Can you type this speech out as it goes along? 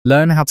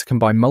Learn how to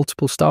combine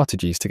multiple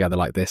strategies together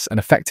like this and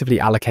effectively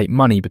allocate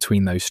money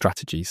between those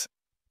strategies.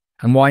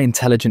 And why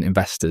intelligent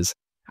investors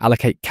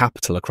allocate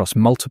capital across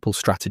multiple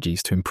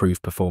strategies to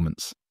improve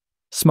performance.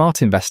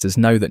 Smart investors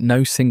know that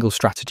no single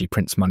strategy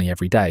prints money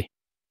every day.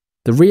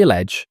 The real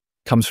edge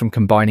comes from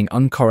combining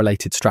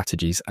uncorrelated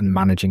strategies and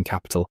managing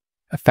capital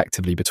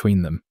effectively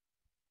between them.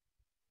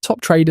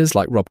 Top traders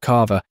like Rob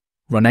Carver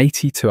run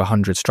 80 to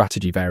 100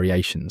 strategy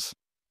variations.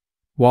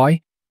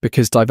 Why?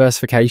 Because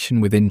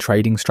diversification within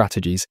trading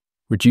strategies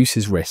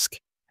reduces risk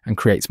and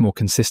creates more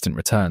consistent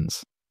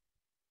returns.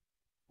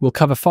 We'll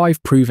cover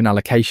 5 proven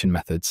allocation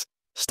methods,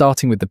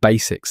 starting with the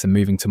basics and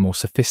moving to more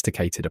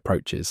sophisticated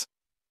approaches.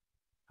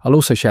 I'll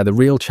also share the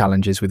real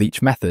challenges with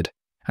each method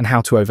and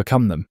how to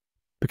overcome them,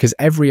 because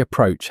every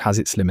approach has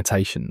its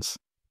limitations.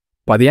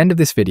 By the end of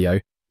this video,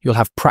 you'll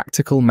have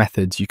practical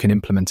methods you can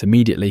implement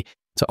immediately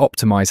to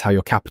optimize how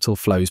your capital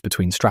flows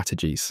between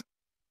strategies.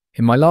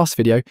 In my last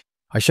video,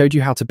 I showed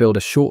you how to build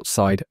a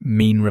short-side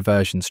mean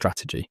reversion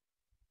strategy.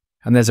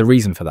 And there's a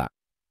reason for that.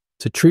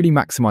 To truly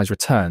maximize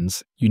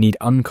returns, you need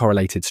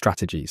uncorrelated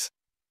strategies.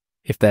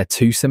 If they're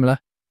too similar,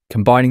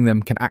 combining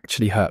them can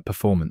actually hurt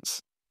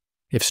performance.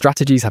 If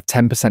strategies have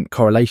 10%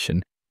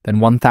 correlation, then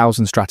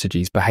 1,000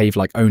 strategies behave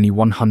like only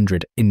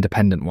 100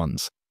 independent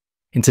ones.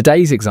 In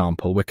today's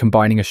example, we're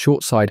combining a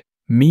short-side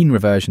mean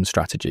reversion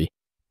strategy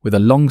with a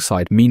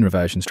long-side mean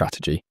reversion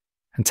strategy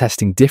and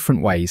testing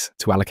different ways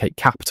to allocate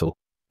capital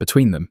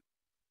between them.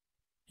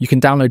 You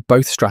can download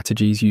both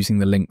strategies using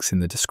the links in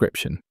the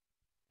description.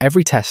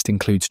 Every test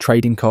includes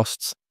trading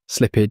costs,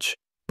 slippage,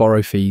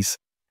 borrow fees,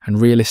 and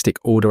realistic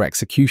order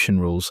execution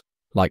rules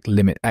like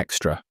limit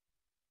extra.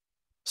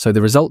 So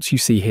the results you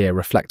see here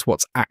reflect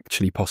what's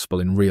actually possible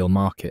in real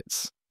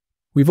markets.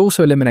 We've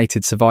also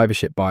eliminated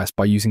survivorship bias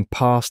by using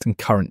past and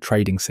current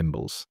trading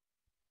symbols.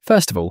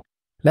 First of all,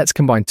 let's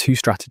combine 2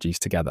 strategies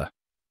together.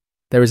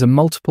 There is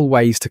multiple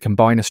ways to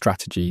combine a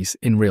strategies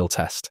in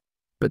Realtest,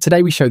 but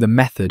today we show the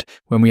method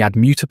when we add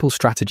mutable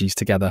strategies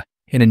together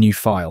in a new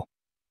file.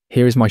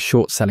 Here is my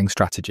short selling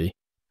strategy,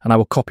 and I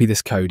will copy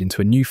this code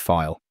into a new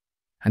file.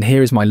 And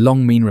here is my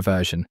long mean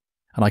reversion,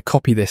 and I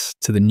copy this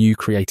to the new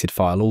created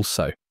file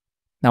also.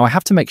 Now I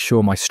have to make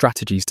sure my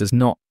strategies does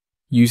not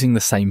using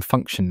the same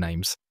function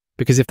names,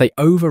 because if they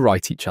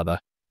overwrite each other,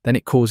 then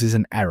it causes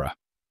an error.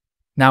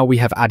 Now we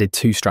have added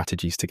 2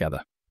 strategies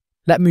together.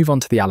 Let's move on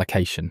to the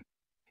allocation.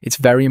 It's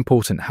very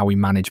important how we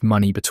manage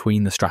money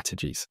between the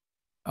strategies.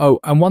 Oh,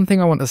 and one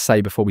thing I want to say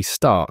before we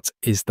start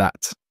is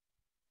that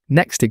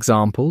next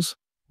examples,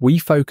 we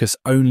focus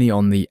only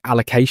on the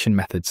allocation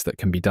methods that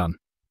can be done.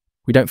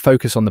 We don't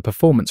focus on the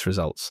performance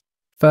results.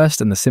 First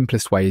and the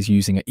simplest way is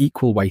using an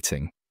equal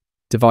weighting.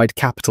 Divide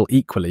capital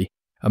equally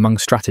among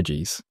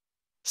strategies.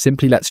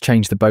 Simply let's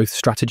change the both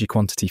strategy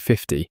quantity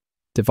 50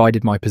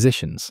 divided my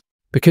positions.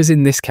 Because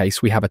in this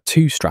case we have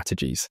 2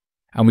 strategies,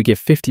 and we give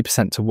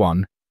 50% to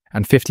one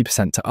and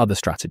 50% to other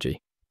strategy.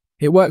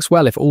 It works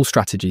well if all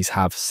strategies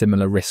have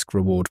similar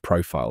risk-reward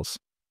profiles.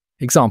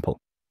 Example,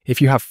 if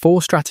you have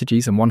 4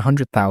 strategies and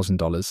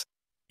 $100,000,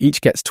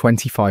 each gets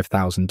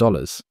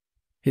 $25,000.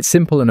 It's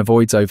simple and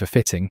avoids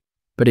overfitting,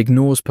 but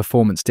ignores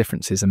performance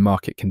differences and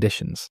market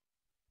conditions.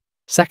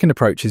 Second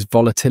approach is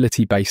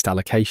volatility-based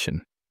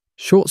allocation.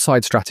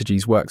 Short-side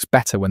strategies works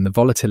better when the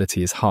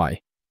volatility is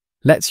high.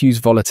 Let's use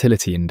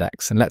volatility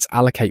index and let's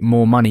allocate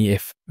more money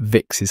if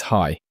VIX is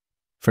high,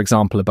 for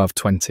example above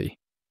 20.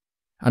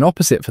 An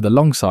opposite for the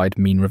long side,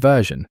 mean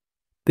reversion.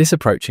 This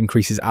approach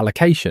increases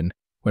allocation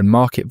when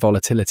market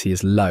volatility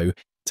is low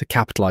to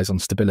capitalize on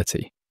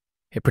stability.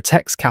 It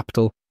protects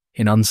capital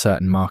in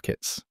uncertain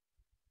markets.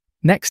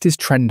 Next is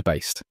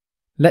trend-based.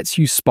 Let's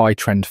use SPY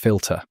trend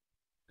filter.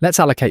 Let's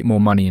allocate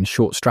more money in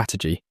short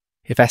strategy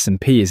if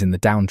S&P is in the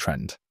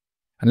downtrend.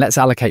 And let's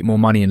allocate more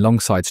money in long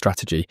side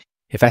strategy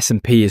if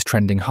S&P is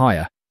trending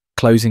higher,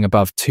 closing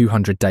above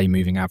 200-day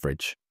moving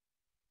average.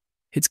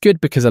 It's good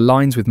because it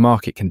aligns with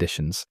market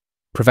conditions,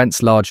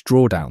 prevents large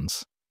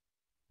drawdowns,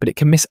 but it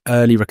can miss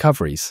early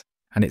recoveries,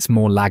 and it's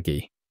more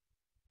laggy.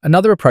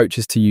 Another approach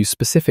is to use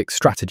specific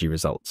strategy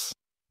results.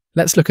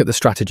 Let's look at the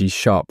strategy's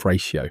Sharpe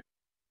ratio.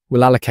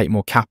 We'll allocate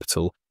more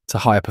capital to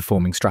higher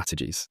performing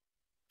strategies.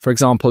 For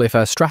example, if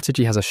a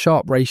strategy has a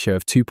Sharpe ratio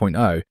of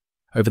 2.0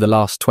 over the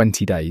last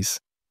 20 days,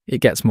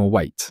 it gets more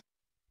weight.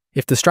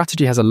 If the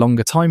strategy has a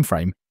longer time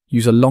frame,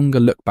 use a longer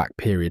look-back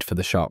period for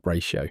the Sharpe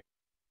ratio.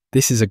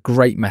 This is a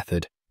great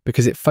method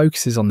because it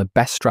focuses on the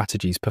best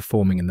strategies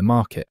performing in the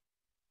market.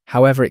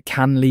 However, it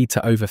can lead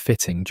to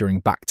overfitting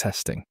during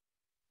backtesting.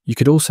 You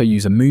could also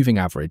use a moving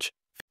average,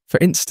 for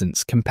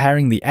instance,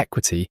 comparing the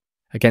equity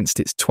against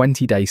its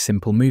 20-day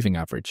simple moving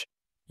average.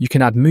 You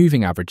can add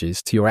moving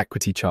averages to your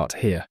equity chart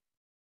here.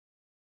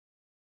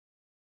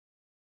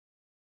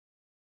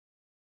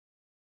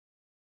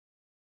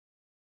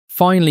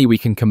 Finally, we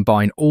can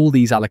combine all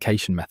these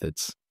allocation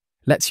methods.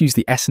 Let's use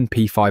the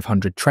S&P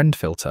 500 trend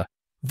filter,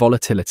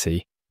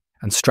 volatility,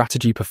 and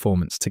strategy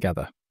performance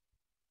together.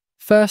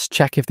 First,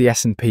 check if the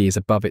S&P is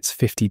above its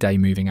 50-day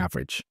moving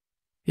average.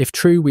 If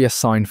true, we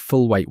assign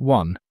full weight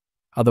 1,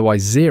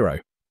 otherwise 0.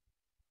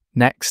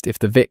 Next, if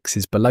the VIX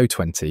is below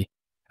 20,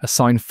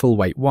 assign full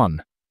weight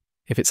 1.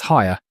 If it's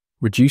higher,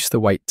 reduce the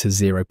weight to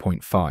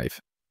 0.5.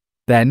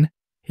 Then,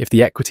 if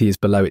the equity is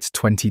below its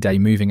 20-day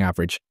moving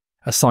average,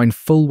 assign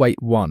full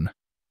weight 1,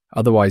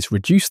 otherwise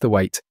reduce the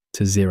weight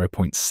to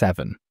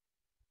 0.7.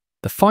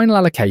 The final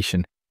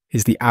allocation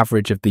is the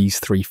average of these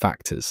three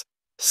factors,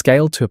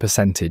 scaled to a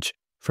percentage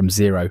from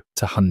 0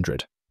 to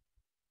 100.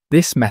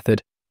 This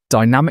method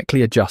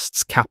dynamically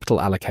adjusts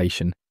capital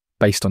allocation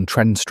based on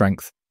trend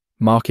strength,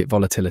 market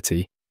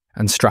volatility,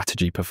 and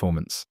strategy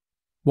performance.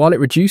 While it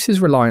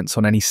reduces reliance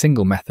on any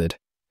single method,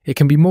 it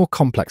can be more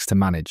complex to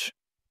manage.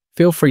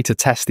 Feel free to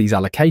test these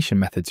allocation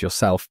methods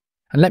yourself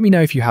and let me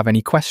know if you have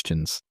any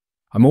questions.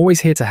 I'm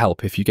always here to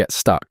help if you get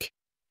stuck.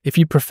 If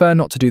you prefer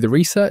not to do the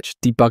research,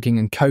 debugging,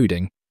 and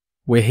coding,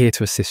 we're here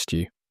to assist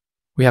you.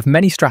 We have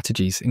many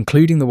strategies,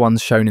 including the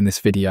ones shown in this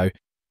video,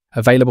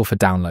 available for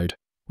download,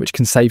 which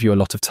can save you a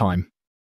lot of time.